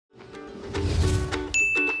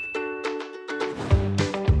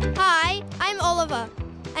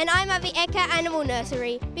and I'm at the Ekka Animal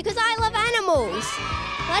Nursery because I love animals.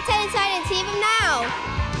 Let's head inside and see them now.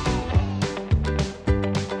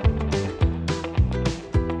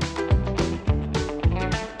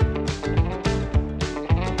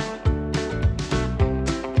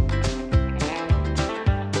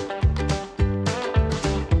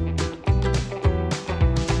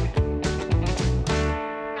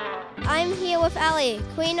 I'm here with Ali,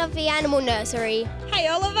 Queen of the Animal Nursery. Hey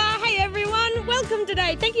Oliver, hey everyone, welcome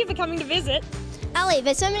today. Thank you for coming to visit. Ali,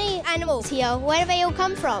 there's so many animals here. Where do they all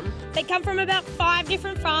come from? They come from about 5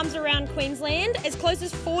 different farms around Queensland, as close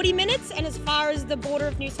as 40 minutes and as far as the border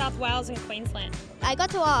of New South Wales and Queensland. I got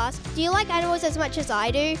to ask, do you like animals as much as I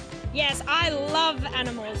do? Yes, I love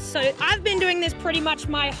animals. So I've been doing this pretty much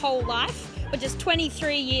my whole life, which is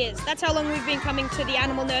 23 years. That's how long we've been coming to the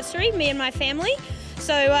Animal Nursery, me and my family.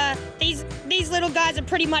 So these little guys are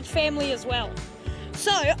pretty much family as well.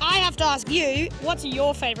 So I have to ask you, what's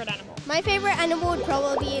your favourite animal? My favourite animal would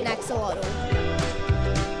probably be an axolotl.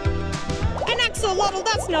 An axolotl?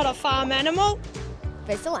 That's not a farm animal.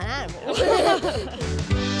 But it's still an animal.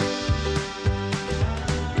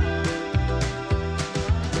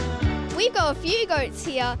 We've got a few goats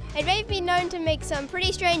here, and they've been known to make some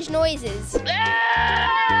pretty strange noises. Yeah.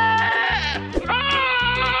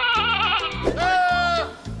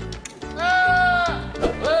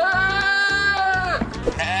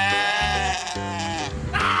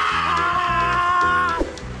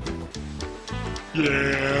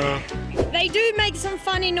 They do make some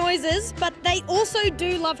funny noises, but they also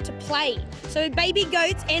do love to play. So baby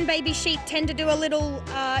goats and baby sheep tend to do a little,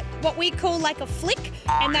 what we call like a flick,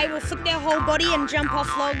 and they will flick their whole body and jump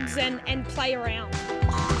off logs and play around.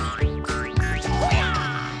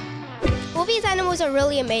 All these animals are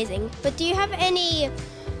really amazing, but do you have any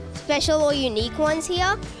special or unique ones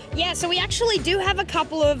here? Yeah, so we actually do have a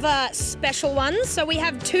couple of special ones. So we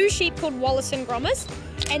have 2 sheep called Wallace and Gromit,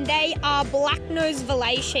 and they are black-nosed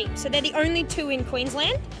Valais sheep. So they're the only 2 in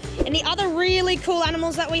Queensland. And the other really cool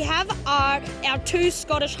animals that we have are our 2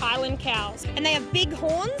 Scottish Highland cows. And they have big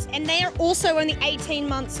horns, and they are also only 18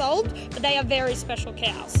 months old, but they are very special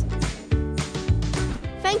cows.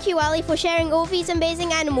 Thank you, Ali, for sharing all these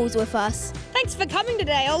amazing animals with us. Thanks for coming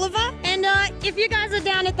today, Oliver. And if you guys are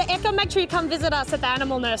down at the Ekka, make sure you come visit us at the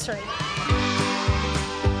Animal Nursery.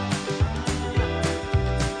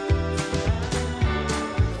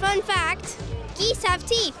 Fun fact, geese have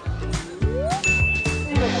teeth.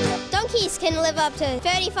 Donkeys can live up to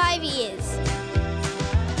 35 years.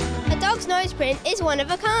 A dog's nose print is one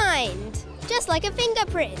of a kind, just like a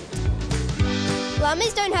fingerprint.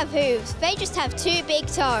 Llamas don't have hooves, they just have 2 big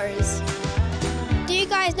toes. Do you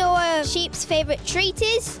guys know what a sheep's favourite treat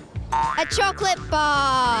is? A chocolate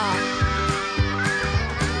bar.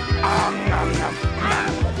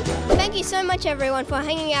 Thank you so much everyone for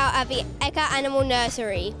hanging out at the Ekka Animal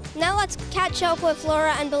Nursery. Now let's catch up with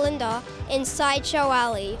Laura and Belinda in Sideshow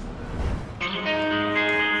Alley.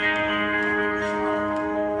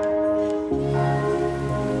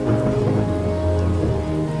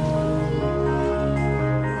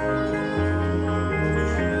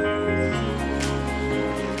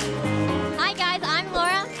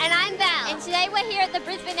 At the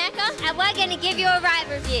Brisbane Ekka, and we're going to give you a ride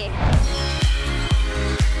review.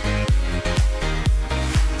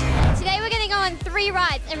 Today we're going to go on 3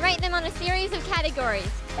 rides and rate them on a series of categories.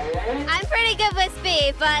 I'm pretty good with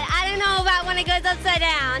speed, but I don't know about when it goes upside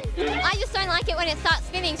down. I just don't like it when it starts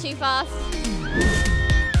spinning too fast.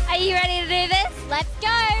 Are you ready to do this? Let's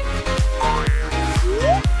go!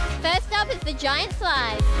 First up is the giant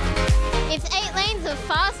slide. It's 8 lanes of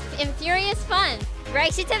fast and furious fun.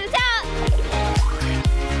 Race you to the top!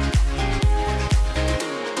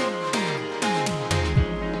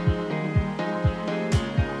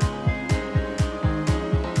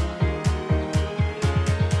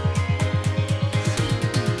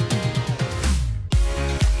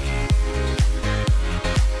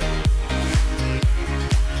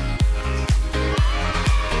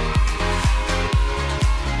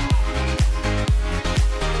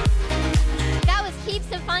 That was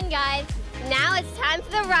heaps of fun, guys. Now it's time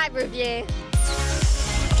for the ride review.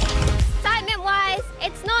 Excitement-wise,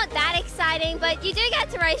 it's not that exciting, but you do get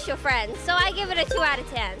to race your friends, so I give it a 2 out of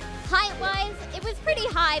 10. Height-wise, it was pretty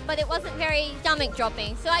high, but it wasn't very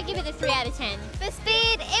stomach-dropping, so I give it a 3 out of 10. For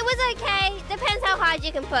speed, it was okay. Depends how hard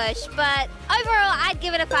you can push, but overall, I'd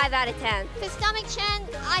give it a 5 out of 10. For stomach churn,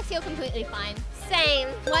 I feel completely fine. Same,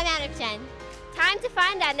 1 out of 10. Time to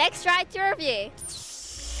find our next ride to review.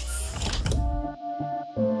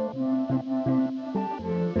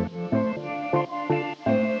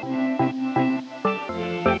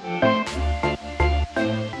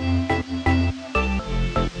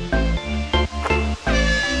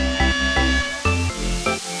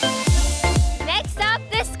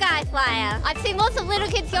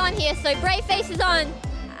 here, so brave face is on.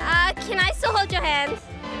 Can I still hold your hand?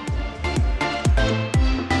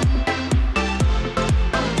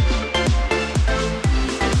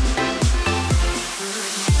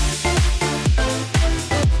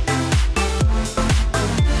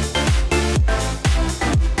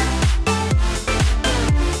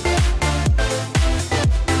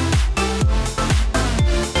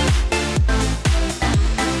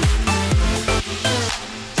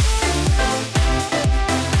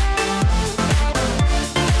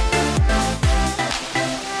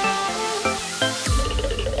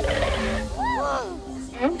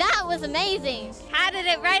 That was amazing. How did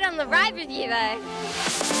it ride on the ride with you though?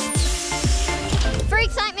 For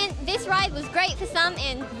excitement, this ride was great for some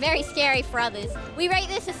and very scary for others. We rate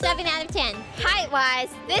this a 7 out of 10. Height-wise,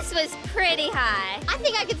 this was pretty high. I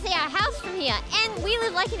think I could see our house from here, and we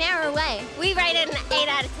live like an hour away. We rate it an 8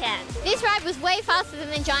 out of 10. This ride was way faster than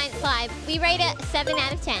the giant slide. We rate it a 7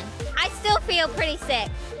 out of 10. I still feel pretty sick,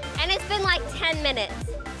 and it's been like 10 minutes.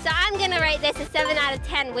 So I'm gonna rate this a 7 out of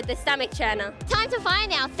 10 with the stomach churner. Time to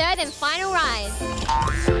find our third and final ride.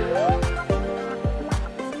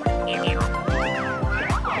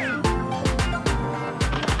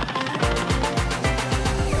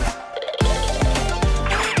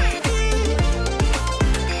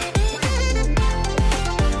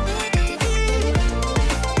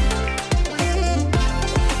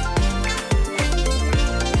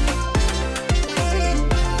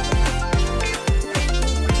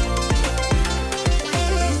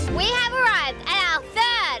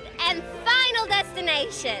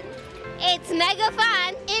 It's mega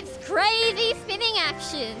fun. It's crazy spinning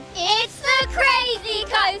action. It's the Crazy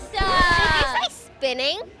Coaster. Did you say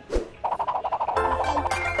spinning?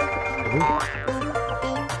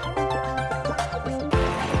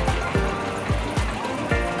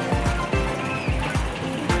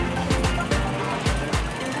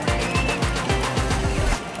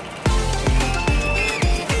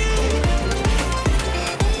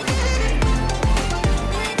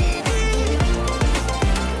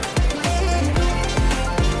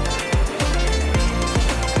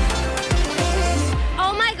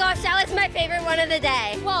 One of the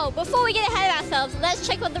day. Whoa, before we get ahead of ourselves, let's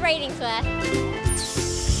check what the ratings were.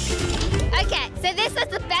 Okay, so this was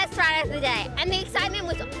the best ride of the day, and the excitement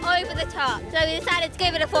was over the top. So we decided to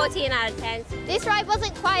give it a 14 out of 10. This ride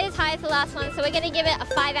wasn't quite as high as the last one, so we're gonna give it a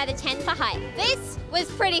 5 out of 10 for height. This was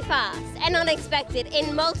pretty fast and unexpected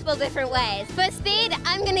in multiple different ways. For speed,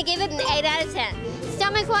 I'm gonna give it an 8 out of 10.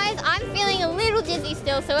 Stomach-wise, I'm feeling a little dizzy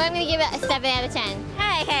still, so I'm gonna give it a 7 out of 10.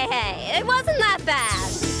 Hey, it wasn't that bad.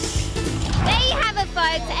 There you have it,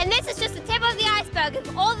 folks, and this is just the tip of the iceberg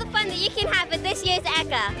of all the fun that you can have at this year's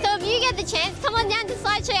Ekka. So if you get the chance, come on down to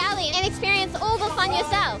Slideshow Alley and experience all the fun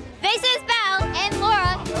yourself. This is Belle and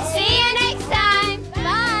Laura. See you next time.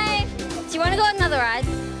 Bye. Do you want to go on another ride?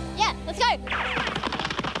 Yeah, let's go.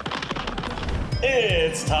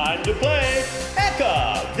 It's time to play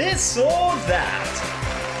Ekka, this or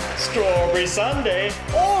that. Strawberry sundae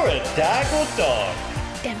or a daggled dog.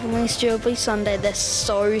 Definitely strawberry sundae. They're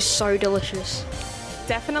so delicious.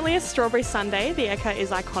 Definitely a strawberry sundae. The Ekka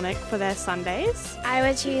is iconic for their sundaes. I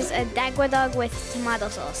would choose a dagwa dog with tomato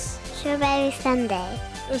sauce. Strawberry sundae.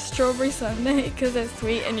 A strawberry sundae because it's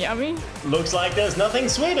sweet and yummy. Looks like there's nothing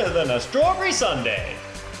sweeter than a strawberry sundae.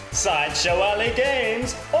 Sideshow Alley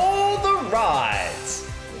games, all the rides.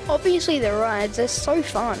 Obviously the rides, they're so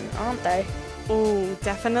fun, aren't they? Ooh,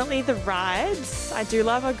 definitely the rides. I do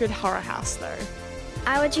love a good horror house though.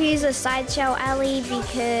 I would choose a Sideshow Alley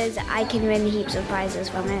because I can win heaps of prizes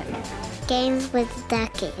from it. Games with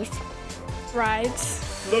duckies. Rides.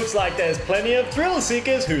 Looks like there's plenty of thrill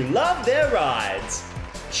seekers who love their rides.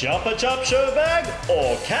 Choppa Chop Show Bag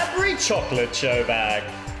or Cadbury Chocolate Show Bag?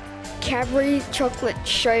 Cadbury chocolate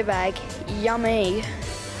show bag, yummy.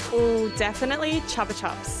 Ooh, definitely Choppa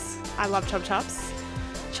Chops. I love Choppa Chops.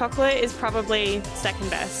 Chocolate is probably second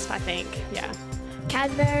best, I think, yeah.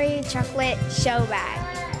 Cadbury chocolate show bag.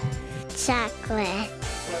 Chocolate.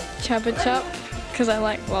 Choppa Chop because I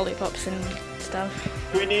like lollipops and stuff.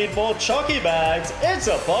 We need more Chocky bags. It's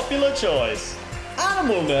a popular choice.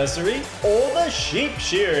 Animal Nursery or the sheep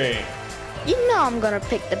shearing? You know I'm gonna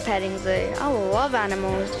pick the petting zoo. I love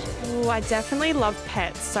animals. Ooh, I definitely love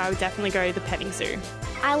pets, so I would definitely go to the petting zoo.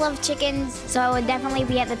 I love chickens, so I would definitely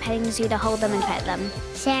be at the petting zoo to hold them and pet them.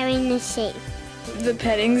 Sharing the sheep. The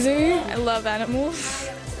petting zoo. I love animals.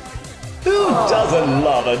 Who doesn't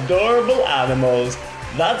love adorable animals?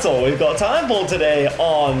 That's all we've got time for today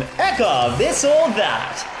on Ekka, This or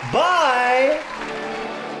That. Bye!